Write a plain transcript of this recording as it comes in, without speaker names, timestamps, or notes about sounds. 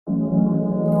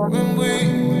I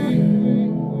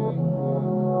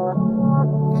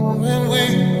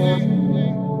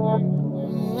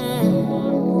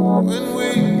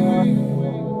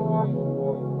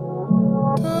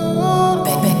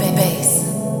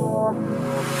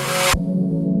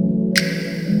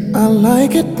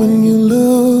like it when you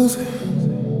lose it.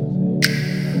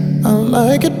 I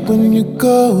like it when you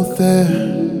go there.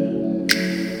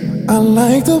 I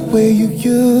like the way you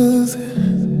use it.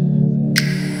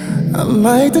 I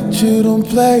like that you don't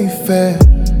play fair.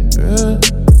 Yeah.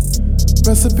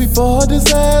 Recipe for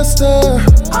disaster.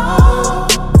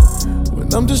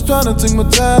 When I'm just trying to take my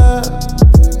time.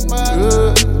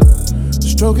 Yeah.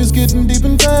 Stroke is getting deep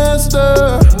and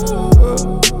faster.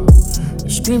 You're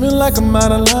screaming like I'm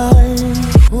out of line.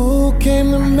 Who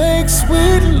came to make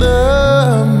sweet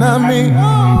love? Not me.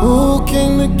 Who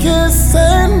came to kiss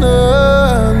and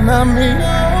love? Not me.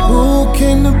 Who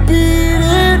came to beat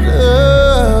it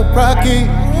up? Rocky.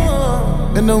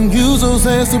 And don't use those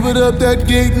hands to put up that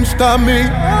gate and stop me.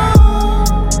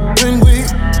 When we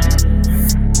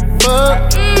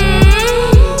fuck.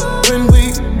 When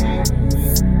we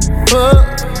fuck.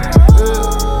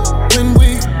 When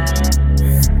we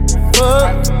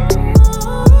fuck.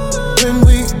 When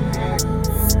we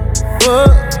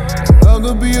fuck. I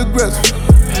can be aggressive.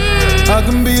 I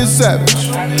can be a savage.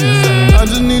 I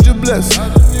just need your blessing.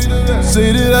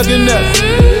 Say that I can never.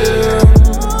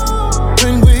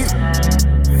 When we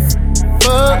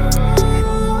fuck.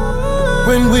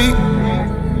 When we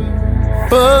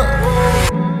fuck.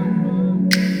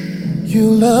 You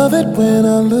love it when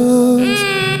I lose.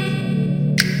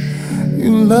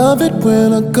 You love it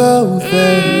when I go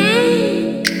there.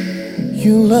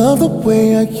 You love the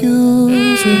way I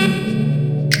use it.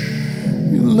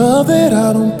 You love that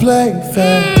I don't play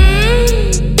fair.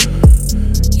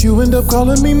 You end up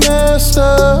calling me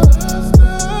master.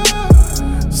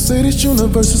 Say this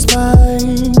universe is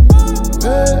mine.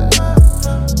 Yeah.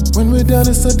 When we're done,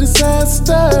 it's a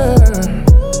disaster.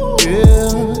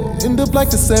 Yeah, end up like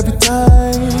this every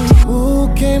time. Who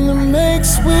came to make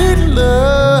sweet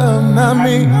love? Not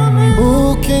me.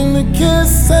 Who came to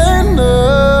kiss and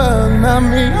love? Not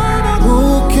me.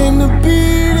 Who came to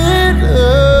beat it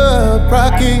up?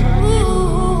 Rocky.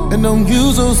 And don't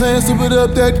use those hands to put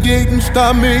up that gate and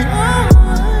stop me.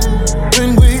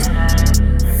 When we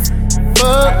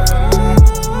fuck.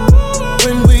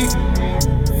 When we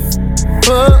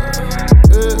fuck.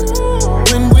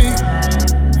 When we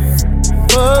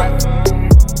fuck.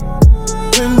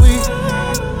 When we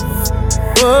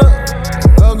fuck.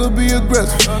 I could be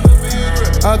aggressive.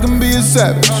 I can be a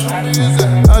savage.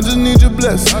 I just need your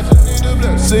blessing.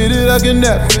 Say that I can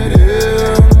never.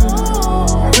 Yeah.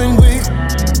 When we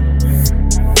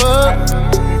fuck.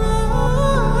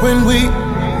 When we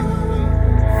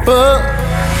fuck.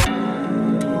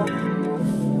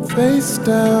 Face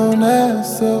down,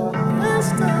 ass up.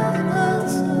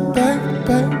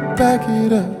 Back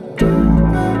it up.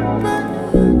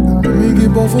 Let me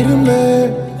get both of them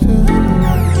legs.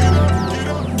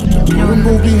 Put them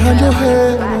both behind your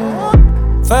head.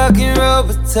 Fucking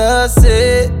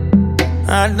Robitussin.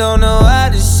 I don't know why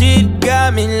this shit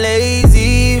got me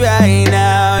lazy right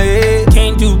now, yeah.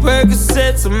 Can't do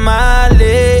Percocets on my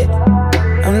leg.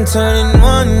 I'm turning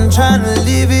one, trying to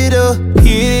live it up.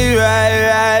 Hit it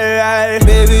right,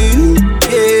 baby, ooh,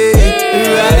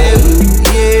 yeah. Right, ooh,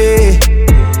 yeah.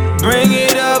 Bring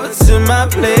it over to my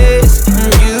place.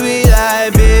 You be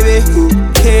like, baby, who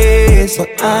cares? But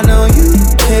I know you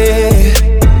care.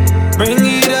 Bring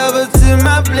it over to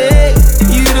my place.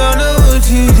 You don't know what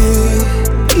you do.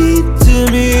 Eat to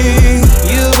me.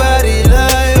 Your body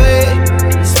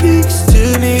lightweight speaks to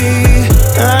me.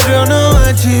 I don't know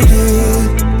what you do.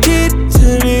 Get to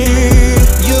me.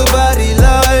 Your body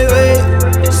lightweight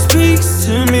speaks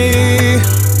to me.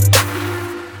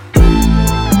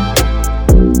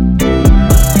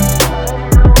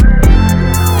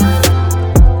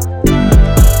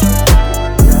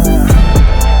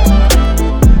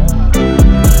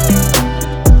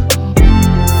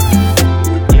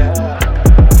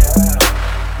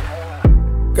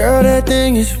 Girl, that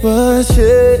thing is what's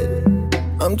it.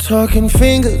 I'm talking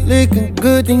finger licking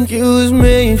good, think you was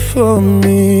made for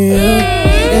me.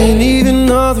 Ain't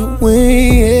even all the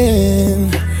way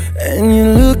in. And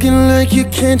you're looking like you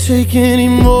can't take any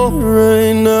more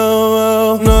right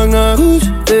now. Knock, knock, who's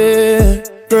there?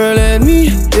 Girl, let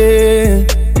me in.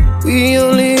 We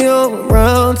only on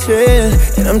round 10.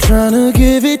 And I'm tryna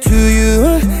give it to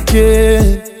you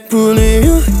again. Pulling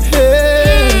your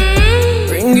hair.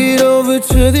 Bring it over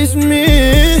to this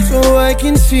mirror so I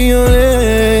can see your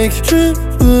legs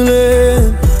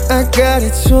trembling. I got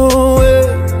it so well,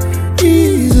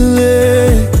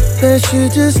 easily. That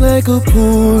shit just like a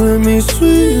pool, let me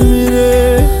swim in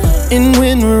it. And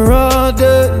when we're all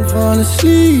done, fall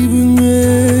asleep with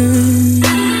me.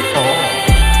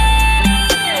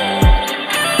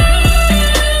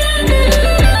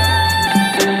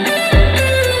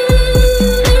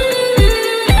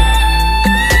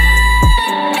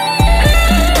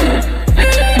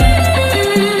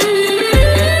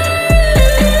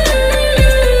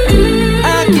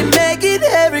 I can make it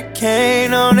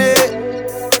hurricane on it.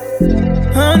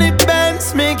 100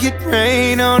 bands, make it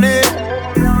rain on it.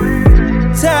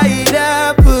 Tie it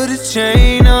up, put a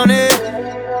chain on it.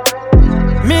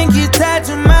 Make you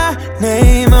tattoo my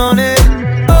name on it.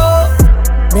 Oh,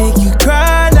 make you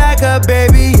cry like a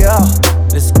baby, yo.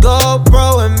 Let's go,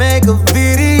 bro, and make a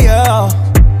video,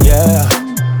 yeah.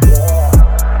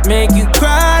 Make you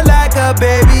cry like a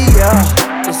baby, yo.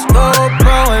 Let's go,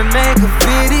 bro, and make a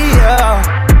video.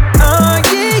 Oh,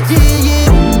 yeah, yeah,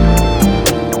 yeah.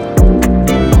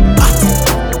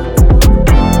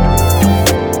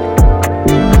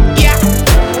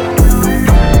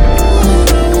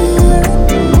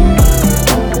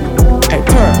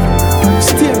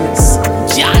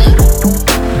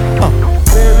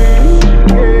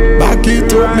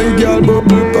 Me girl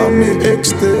bubble pa me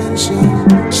extension.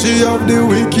 She have the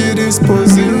wickedest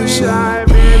position.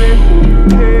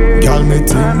 Girl me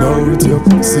think about your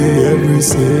pussy every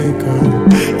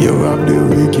second. You have the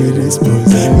wickedest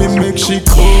position. Me make she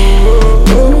go.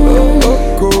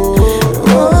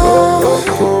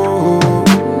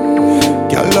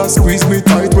 Girl a squeeze me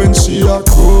tight when she a go.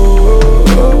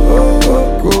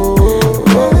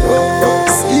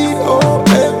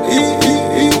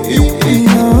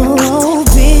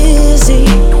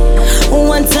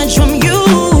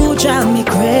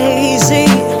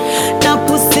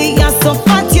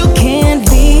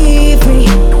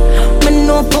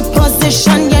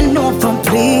 You know from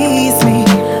please me,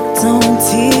 don't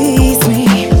tease me.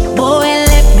 Boy,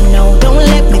 let me know, don't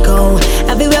let me go.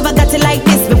 Have you ever got it like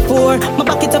this before? My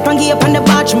back it up and get up on the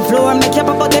bathroom floor. Make you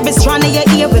pop out every strand of your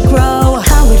ear will grow.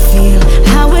 How it feel,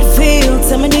 how it feel.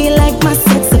 Tell me, do you like my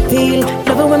sex appeal?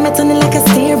 Love it when me turn it like a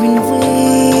steering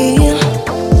wheel.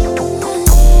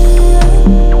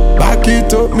 Back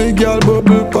it up, me girl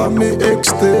bubble pa me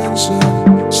extension.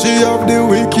 She have the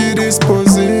wickedest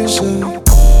position.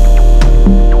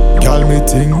 Girl, me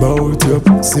think about your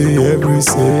pussy every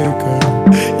second.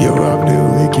 You have the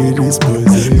wickedest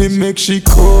position. Me make she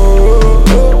go.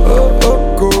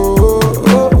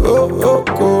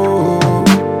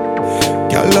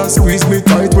 Girl, a squeeze me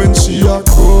tight when she a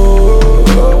go.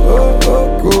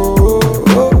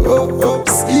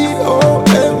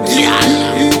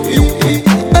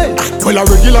 Well, a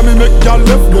regular me make y'all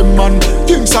left them man.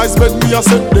 King size bed me a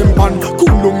set them pan. Cool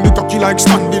down the cocky like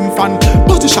standing fan.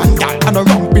 Position y'all and a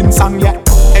ramping song, yeah.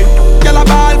 Hey, y'all a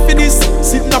ball for this.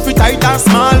 Sitting off it tight and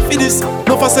small for this.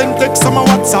 No for send text on my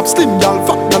WhatsApp. Slim y'all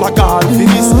fuck y'all a call for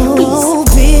this. Oh,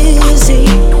 busy.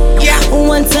 Yeah.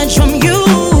 One touch from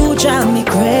you drive me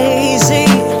crazy.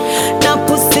 Now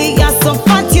pussy you're so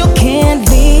fat you can't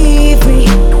leave me.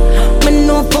 Me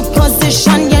know for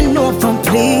position, you know from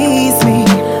please me.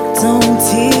 Don't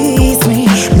tease me.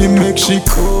 Me make she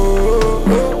go.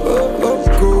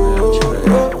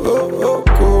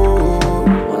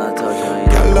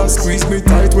 Girl, squeeze me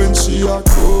tight when she a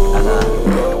go.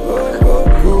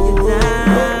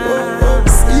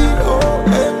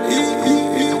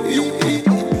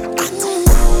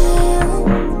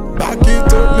 Back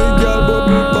it up, me girl,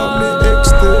 bubble pa me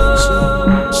extension.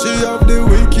 She have the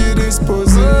wickedest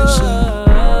position.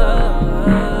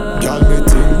 Girl, me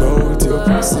think about your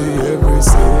pussy every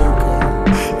second.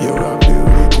 You have the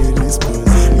wickedest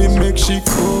position. Me make she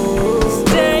go.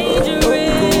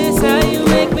 Dangerous, how you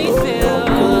make me feel.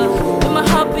 When my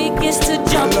heart begins to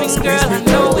jumping, girl, I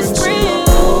know it's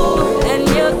real. And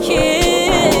your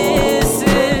kisses,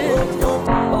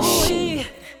 oh,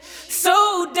 so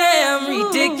damn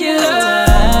ridiculous.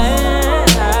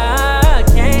 I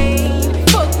can't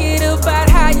forget about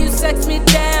how you sex me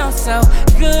down so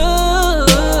good.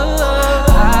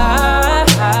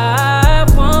 I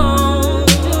won't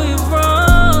do you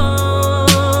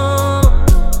wrong.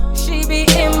 She be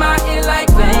in my ear like,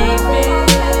 baby,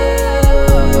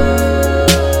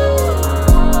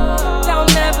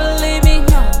 don't ever leave me,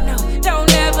 no, no,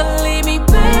 don't ever leave me,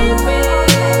 baby.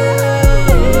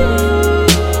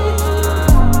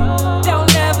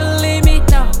 Don't ever leave me,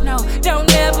 no, no,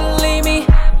 don't ever leave me.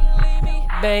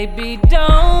 Baby,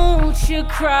 don't you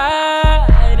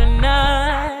cry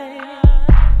tonight.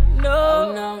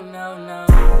 No, no, no, no.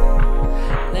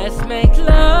 Let's make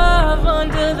love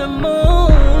under the moonlight.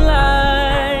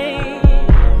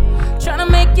 Tryna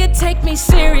make you take me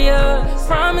serious.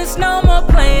 Promise no more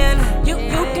playing. You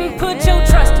can put your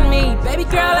trust in me, baby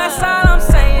girl. That's all I'm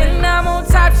saying. When I'm on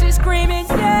top, she's screaming,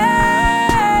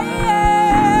 yeah,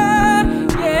 yeah,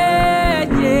 yeah,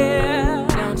 yeah.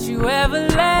 Don't you ever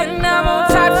let. When I'm on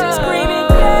top, she's screaming,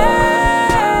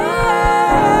 yeah,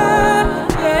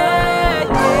 yeah,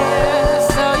 yeah.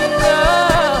 So you know,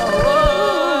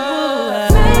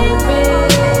 baby.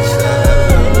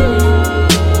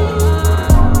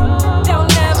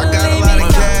 Don't ever leave me.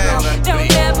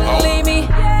 Don't ever leave me.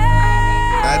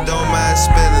 I don't mind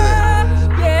spending it.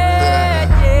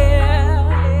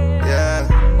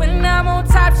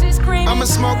 I'ma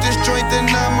smoke this joint, then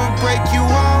I'ma break you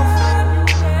off.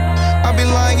 I'd be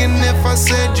lying if I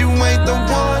said you ain't the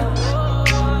one.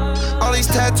 All these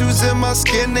tattoos in my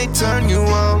skin, they turn you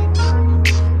on.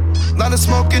 Lot of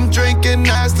smoking, drinking,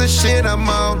 that's the shit I'm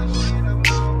on.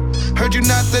 Heard you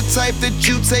not the type that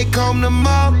you take home to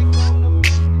mom.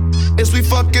 Is we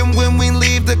fucking when we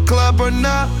leave the club or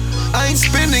not? I ain't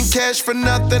spending cash for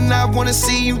nothing, I wanna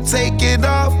see you take it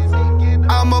off.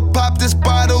 I'ma pop this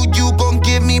bottle, you gon'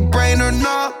 give me brain or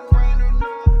not?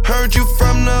 Heard you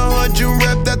from the hood, you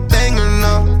rep that thing or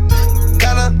not?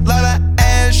 Got a lot of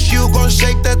ass, you gon'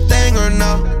 shake that thing or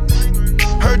not?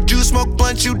 Heard you smoke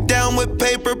blunt, you down with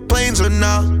paper planes or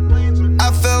not?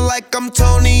 I feel like I'm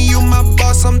Tony, you my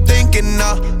boss, I'm thinking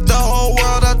the whole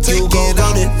world, I'll take it You gon'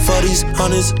 run it for these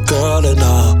hundreds, girl, and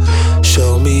all.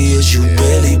 Show me is you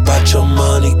really bout your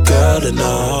money, girl, and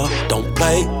all. Don't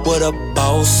play with a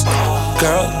boss,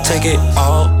 girl, take it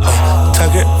all.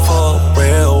 Take it for a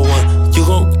real one, you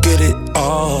gon' get it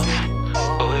all.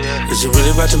 Is you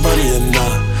really bout your money or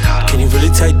not? Can you really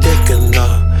take dick or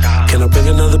not? Can I bring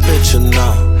another bitch or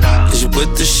not? Is you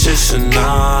with the shit or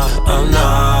not? Oh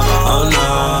no, oh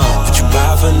no. Would you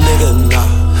buy for a nigga or not?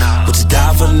 Would you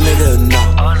die for a nigga or not?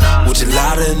 Would you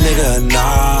lie to a nigga or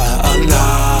not? Oh no,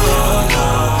 oh no.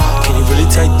 Can you really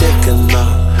take dick or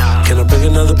not? Can I bring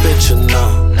another bitch or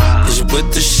not? Is you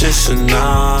with the shit or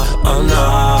not? Oh no,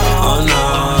 oh no.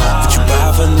 Would you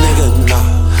buy for a nigga or not?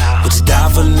 Would you die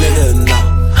for a nigga or not?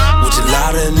 Would you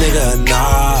lie to a nigga or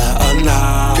not? Oh no.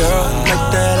 Girl, make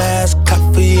that ass clap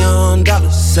for you on dollar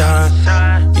sign.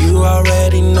 You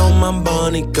already know my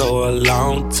money go a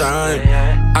long time.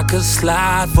 I could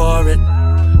slide for it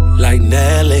like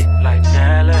Nelly.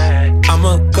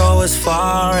 I'ma go as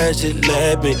far as you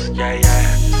let me.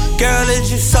 Girl,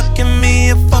 is you sucking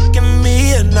me or fucking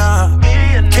me or not?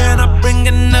 Can I bring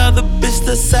another bitch,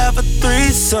 let's have a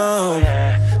threesome?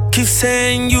 Keep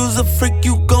saying you's a freak,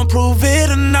 you gon' prove it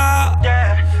or not?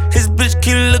 His bitch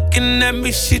keep looking at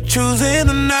me, she choosing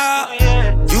or not?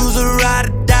 You's a ride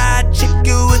or die chick,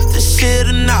 you with the shit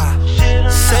or not?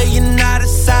 Say you're not a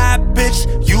side bitch,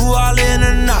 you all in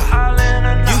or not?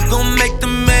 You gon' make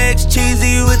them eggs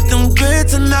cheesy with them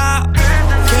grits or not?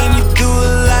 Can you do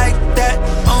it like that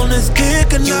on this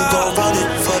dick or not? You gon' run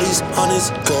it for these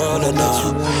hundreds, girl, or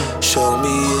not? Show me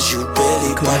is you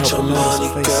really bout your money,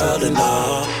 girl, or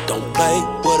not? Don't play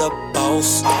with a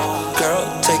boss,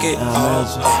 girl, take it all.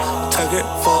 Take it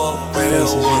for a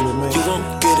real one, you gon'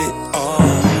 get it all.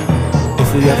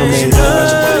 If we ever made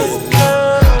love,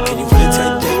 can you really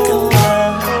take dick or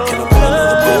not? Can I put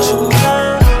another bitch or not?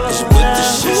 Is you with the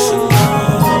shit or not?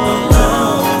 Oh no,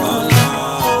 oh no.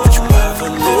 Would you buy for a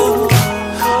nigga?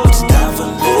 Would you die for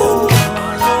a nigga?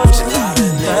 Would you lie to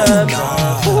a nigga?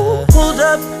 pulled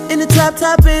up in the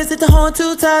top ends, hit the horn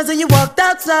 2 times and you walked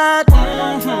outside.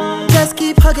 Just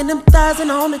keep hugging them thighs and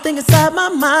the only thing inside my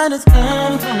mind is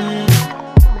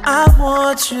I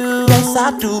want you, yes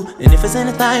I do. And if it's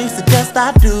anything you suggest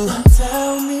I do,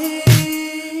 tell me.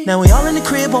 Now we all in the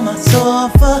crib on my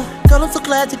sofa. Girl, I'm so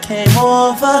glad you came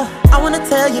over. I wanna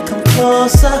tell you come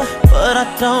closer, but I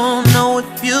don't know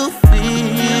if you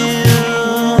feel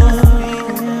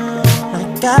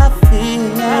like I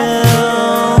feel.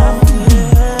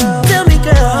 Tell me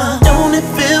girl, don't it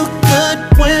feel good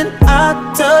when I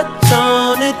touch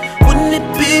on it? Wouldn't it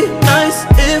be nice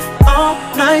if all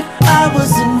night I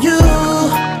was in you?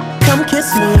 Come kiss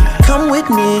me, come with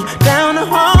me, down the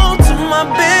hall to my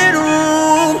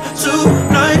bedroom.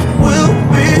 Tonight we'll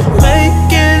be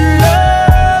making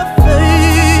love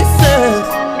faces,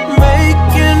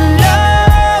 making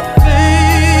love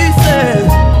faces.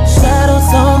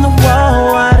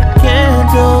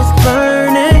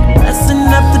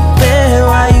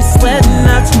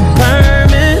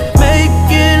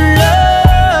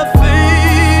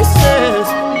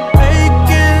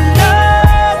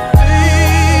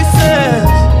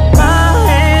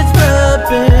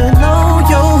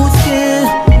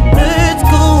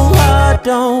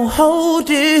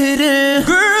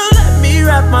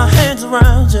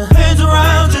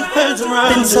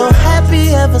 so happy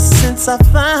ever since I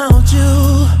found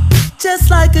you. Just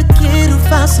like a kid who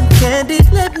found some candy.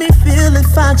 Let me feel and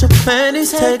find your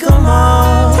panties. Take 'em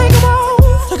off. Take 'em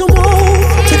off. Take 'em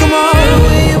off. Take 'em off. And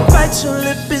when you bite your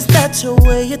lip, is that your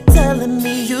way of telling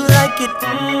me you like it?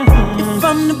 If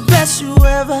I'm the best you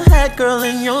ever had, girl,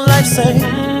 in your life, say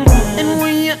And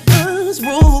when your eyes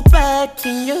roll back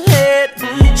in your head,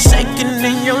 shaking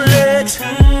in your legs,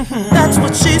 that's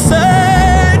what she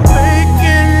said.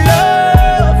 Making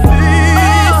love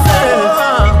pieces,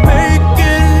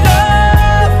 making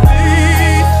love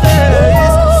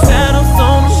pieces. Shadows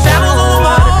on the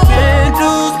wall,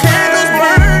 candles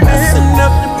burning,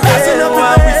 passing up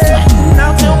while we sitting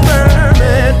out till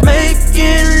burning.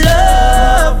 Making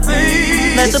love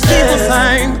pieces. Let the people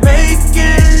sing.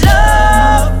 Making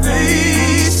love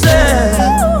pieces.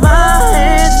 My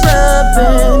hands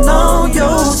rubbing on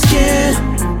your skin.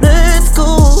 Let's go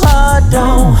hard,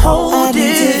 don't hold it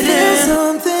in.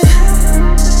 Something.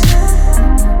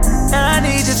 I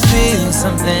need to feel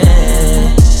something.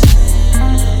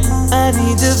 I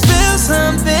need to feel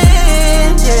something,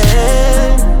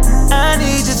 yeah. I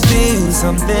need to feel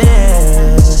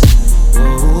something.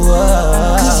 Ooh,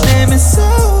 Cause damn it's so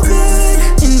good,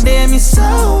 and damn it's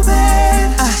so bad.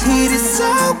 I hate it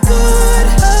so good,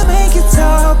 I make it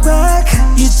talk back.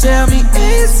 You tell me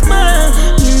it's mine,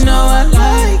 you know I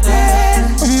like that.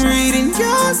 I'm reading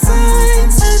your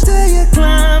signs until you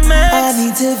climax. I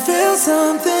need to feel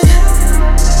something.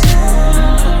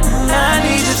 I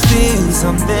need to feel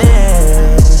something.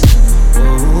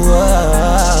 Ooh,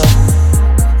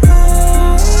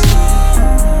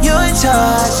 You're in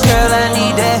charge, girl, I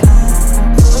need that.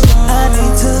 I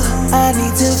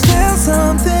need to feel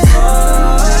something.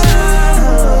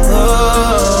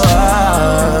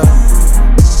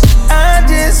 I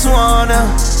just wanna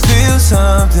feel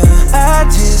something. I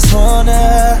just wanna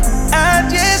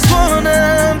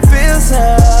feel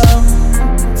some,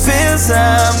 feel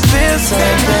some, feel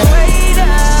something.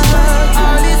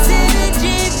 All this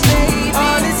energy, baby,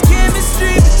 all this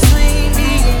chemistry between me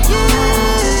and you,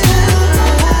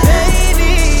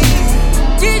 baby.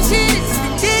 This shit is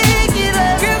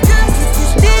ridiculous. Girl, come get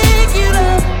this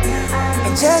ridiculous.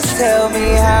 And just tell me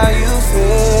how you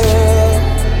feel,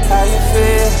 how you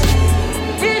feel.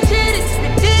 This shit is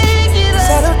ridiculous.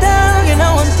 Settle down, you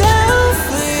know I'm down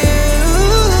for you.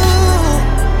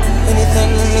 Anything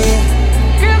you need.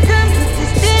 Girl, come get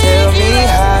this ridiculous. Tell me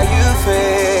how you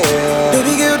feel.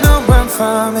 Baby girl, don't run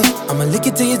from it. I'ma lick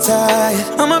it till you're tired.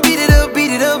 I'ma beat it up,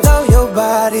 on your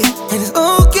body. And it's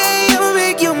okay, I'ma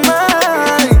make you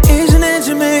mine. Asian and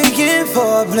Jamaican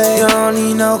foreplay. You don't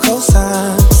need no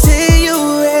cosign. Say you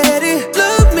ready,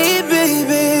 love me,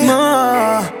 baby.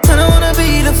 More. I don't wanna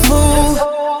be the fool,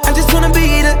 I just wanna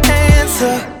be the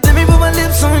answer. Let me put my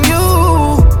lips on you,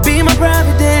 be my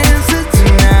private dancer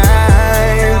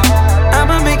tonight.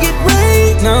 I'ma make it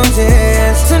rain, no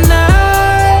tears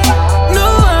tonight. No,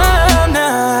 I'm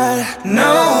not.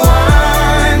 No,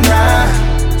 I'm not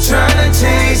trying to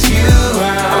chase you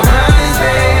around this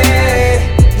bed.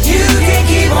 You can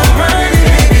keep on running,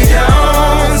 baby,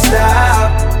 don't stop.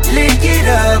 Lick it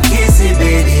up, kiss it,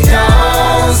 baby,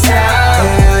 don't stop.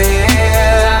 Hell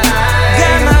yeah,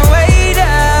 got my weight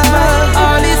up.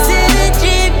 All this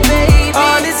energy, baby,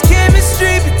 all this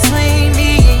chemistry between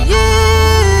me and you,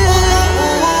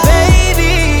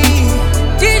 baby.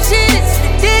 This shit is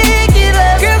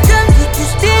ridiculous. Girl, come get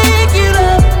this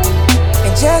ridiculous.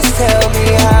 And just tell me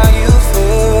how you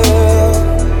feel,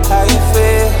 how you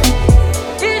feel.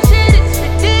 This shit is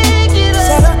ridiculous.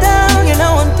 Settle down, you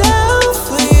know I'm down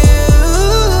for you.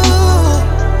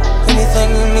 Anything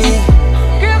you need.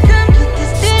 Girl, come get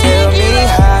this ridiculous. Tell me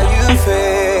how you feel.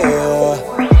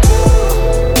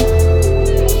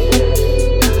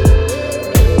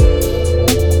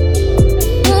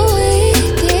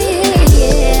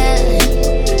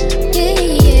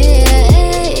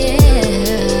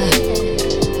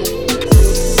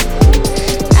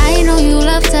 I know you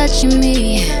love touching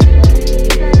me.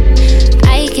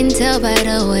 I can tell by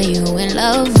the way you in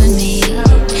love with me.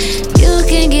 You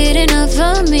can't get enough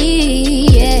of me,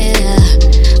 yeah.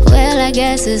 Well, I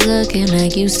guess it's looking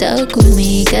like you stuck with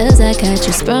me, 'cause I got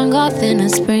you sprung off in the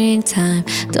springtime.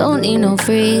 Don't need no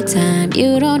free time,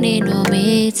 you don't need no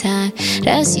me time.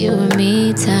 That's you and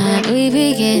me time. We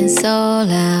be getting so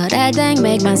loud, that thing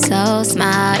make my soul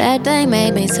smile. That thing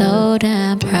make me so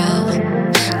damn proud.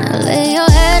 Now lay your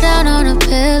head down on a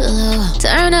pillow,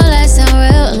 turn the lights down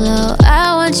real low.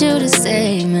 I want you to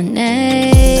say my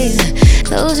name.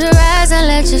 Close your eyes and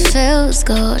let your feels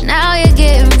go. Now you're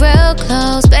getting real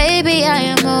close, baby, I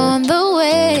am on the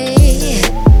way.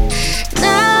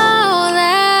 Now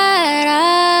that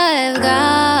I've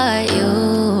got you,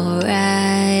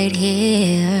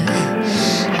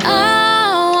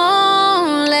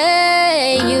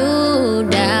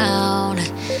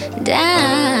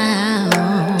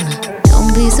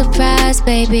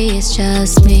 Baby, it's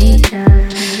just me.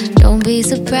 Don't be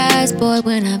surprised, boy,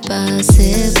 when I bust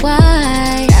it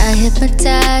wide. I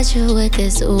hypnotize you with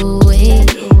this ooh-wee.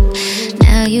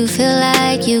 Now you feel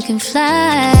like you can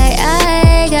fly.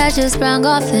 I got you sprung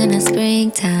off in the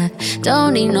springtime.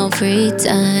 Don't need no free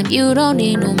time. You don't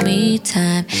need no me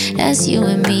time. That's you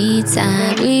and me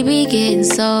time. We be getting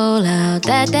so loud.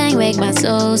 That thing make my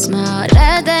soul smile.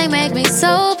 That thing make me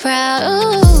so proud.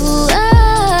 Ooh,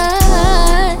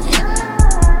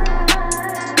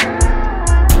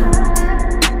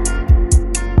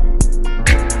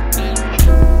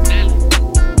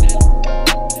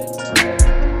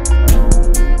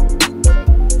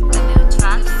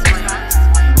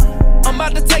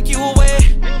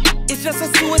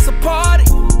 it's a party.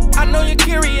 I know you're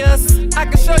curious. I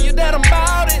can show you that I'm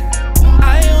about it.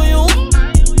 I owe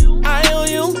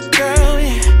you, girl,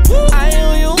 yeah. I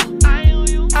owe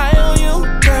you,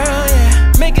 girl,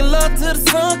 yeah. Making love till the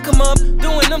sun come up,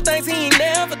 doing them things he ain't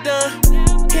never done.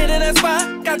 Hit it that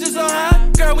spot, got you so high,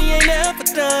 girl, we ain't never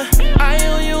done. I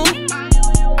owe you,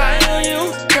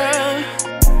 girl.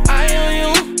 I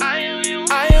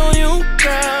owe you,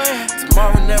 girl, yeah.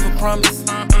 Tomorrow never promise.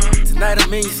 Tonight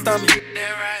I'm in your stomach.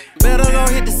 Better go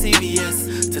hit the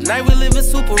CVS. Tonight we living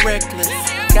super reckless.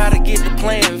 Gotta get the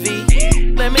plan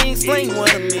V. Let me explain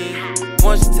what I mean.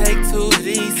 Once you take two of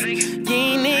these, you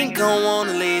ain't even gon'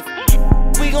 wanna leave.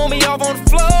 We gon' be off on the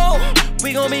floor.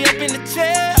 We gon' be up in the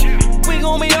chair. We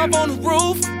gon' be up on the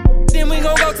roof. Then we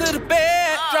gon' go to the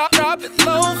bed. Drop it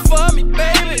low for me,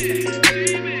 baby.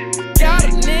 Got a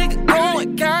nigga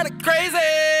going kinda crazy.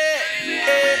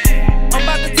 I'm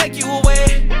about to take you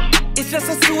away. It's just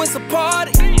us two, it's a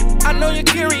party. I know you're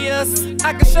curious.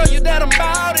 I can show you that I'm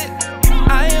about it.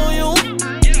 I owe you,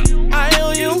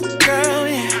 girl,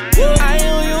 yeah. I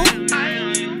owe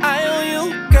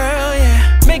you, girl,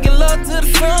 yeah. Making love till the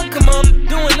sun come up,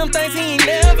 doing them things he ain't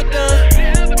never done.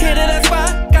 Hit it that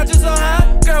spot, got you so high,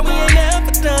 girl, we ain't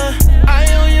never done. I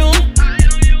owe you,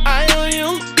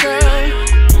 girl.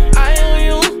 I owe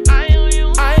you,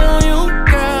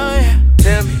 girl, yeah.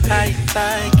 Tell me how you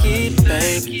like it,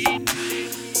 baby.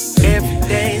 Every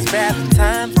day's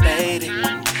Valentine's, lady.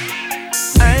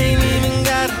 I ain't even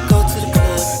gotta go to the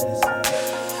club.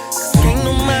 Can't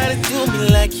nobody do me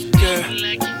like you, girl.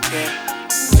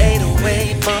 Yeah.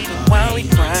 808 bumping while we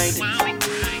grinding.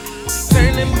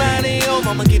 Turn that body over,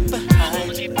 I'ma get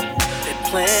behind you. That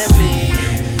plan B,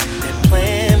 that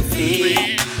plan B.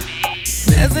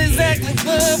 That's exactly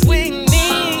what we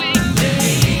need.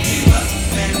 Up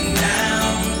and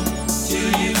down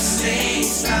till you say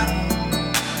stop.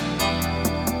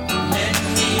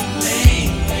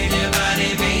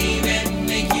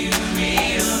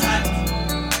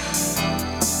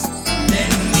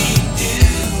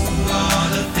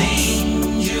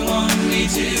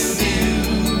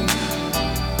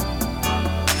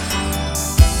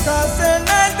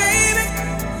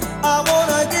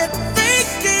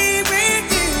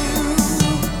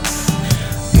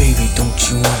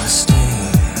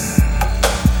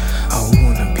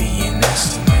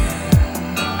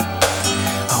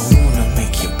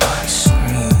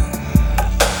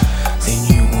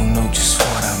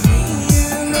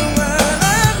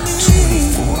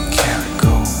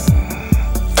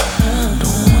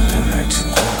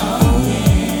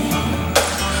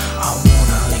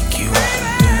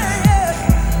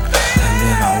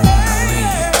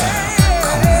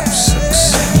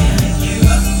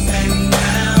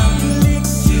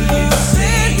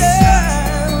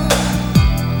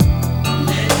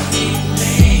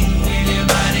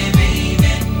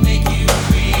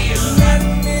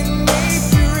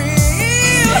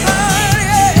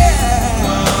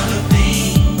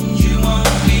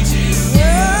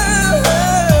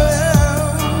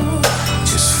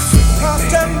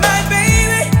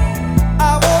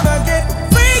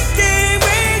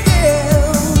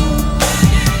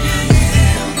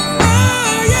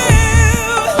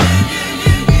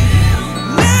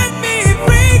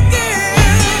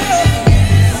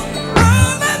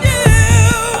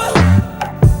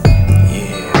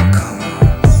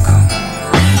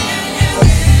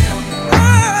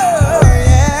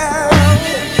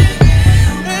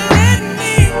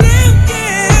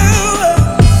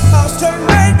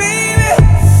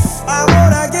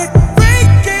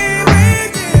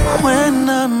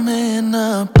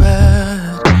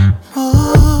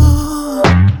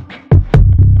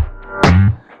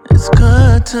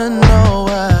 to know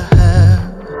I have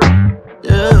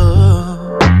you.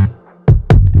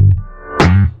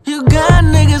 You got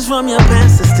niggas from your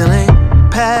past that still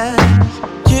ain't past.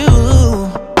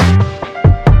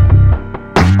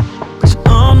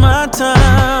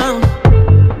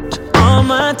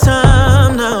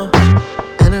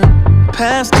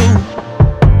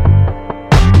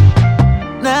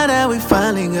 glad we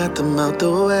finally got them out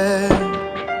the way.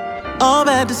 All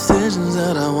bad decisions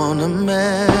that I wanna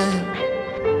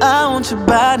make. I want your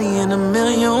body in a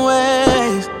million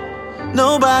ways.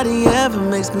 Nobody ever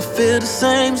makes me feel the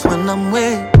same as when I'm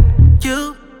with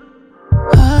you.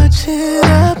 Arch it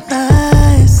up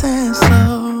nice and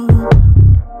slow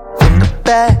from the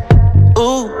back.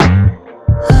 Ooh,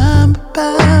 I'm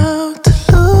about to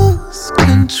lose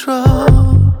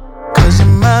control. 'Cause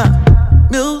you're my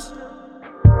muse.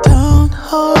 Don't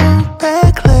hold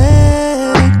back,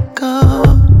 let it go.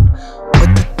 What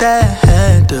did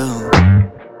that do?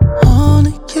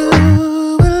 Only you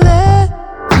will let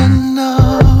me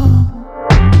know.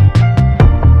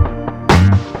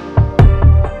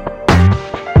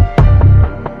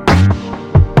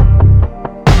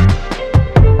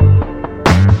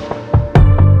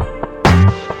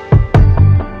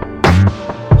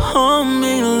 Hold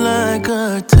me like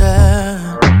a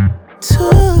tattoo.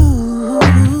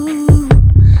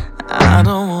 I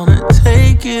don't wanna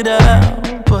take it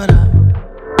out, but I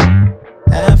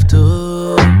have to.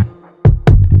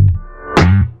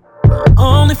 But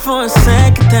only for a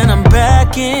second, then I'm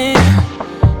back in.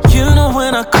 You know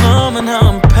when I come and how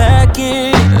I'm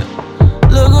packing.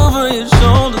 Look over your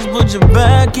shoulders, put your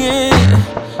back in.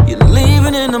 You're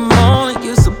leaving in the morning,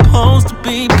 you're supposed to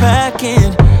be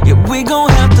packing. Yeah, we gon'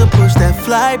 have to push that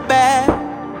flight back.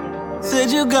 Said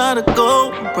you gotta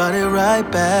go, brought it right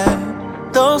back.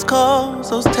 Those calls,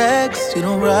 those texts, you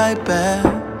don't write back.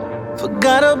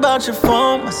 Forgot about your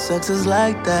phone, my sex is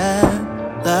like that,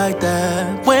 like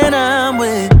that. When I'm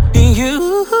with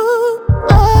you,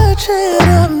 arch it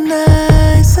up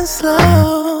nice and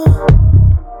slow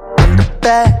in the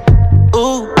back.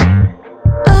 Ooh,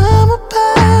 I'm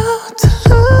about to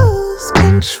lose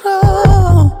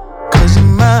control. 'Cause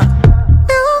you're my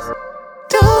muse.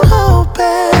 Don't hold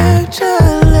back,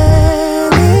 just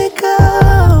let it go.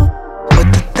 What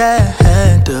did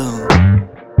that do?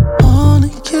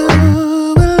 Only you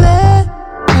will let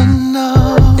me know.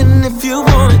 And if you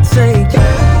wanna take it,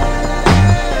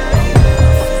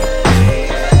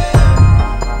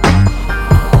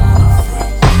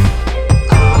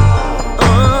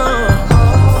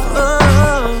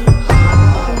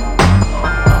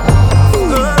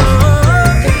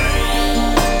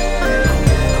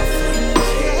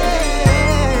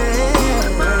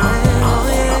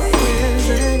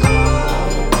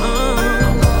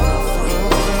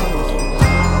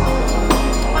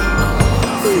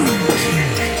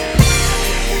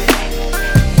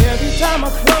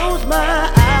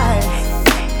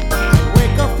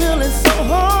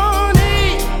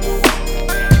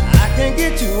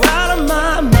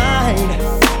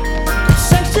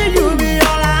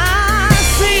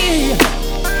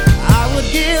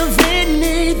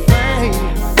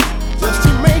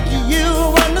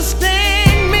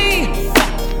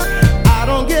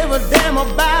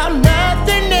 about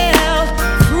nothing else.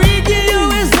 Freaking you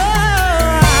is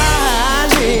all I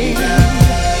need. I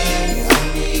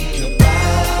need your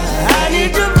body. I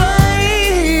need your body.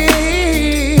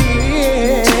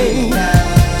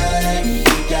 Tonight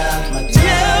you got my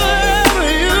time.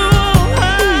 You, I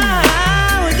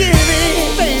will give it,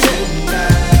 baby.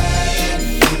 Tonight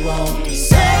you won't be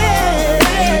sad.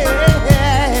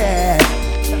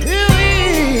 Tonight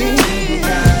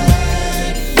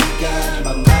you got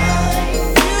my mind.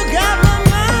 Got my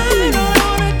mind, all I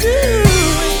wanna do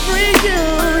is freak you.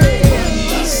 What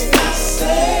must I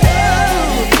say?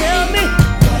 Oh, tell me.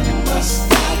 What must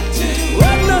I do?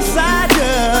 What must I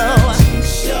do? To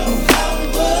show how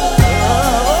much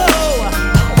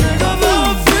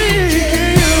I'm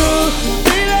freaking you,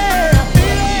 baby.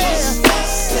 What must I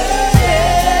say?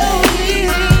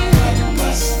 What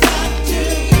must I do?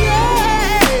 Yeah.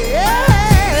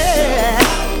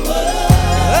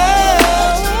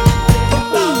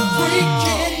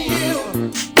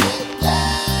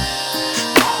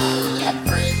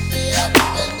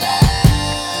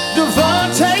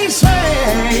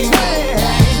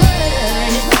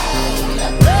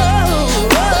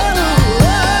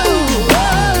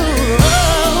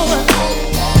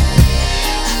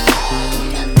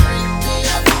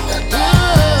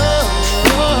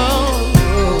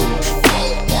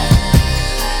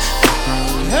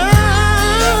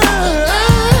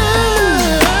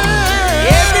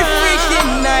 Every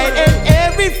freaking night and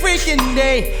every freaking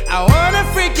day, I wanna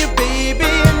freak you, baby,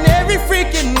 in every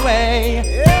freaking way.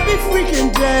 Every freaking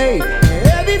day,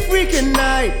 every freaking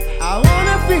night, I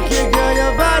wanna freak you, girl,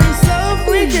 your body's so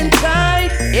freaking tight.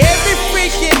 Every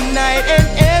freaking night and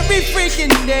every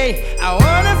freaking day, I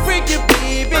wanna freak you,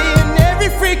 baby, in every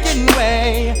freaking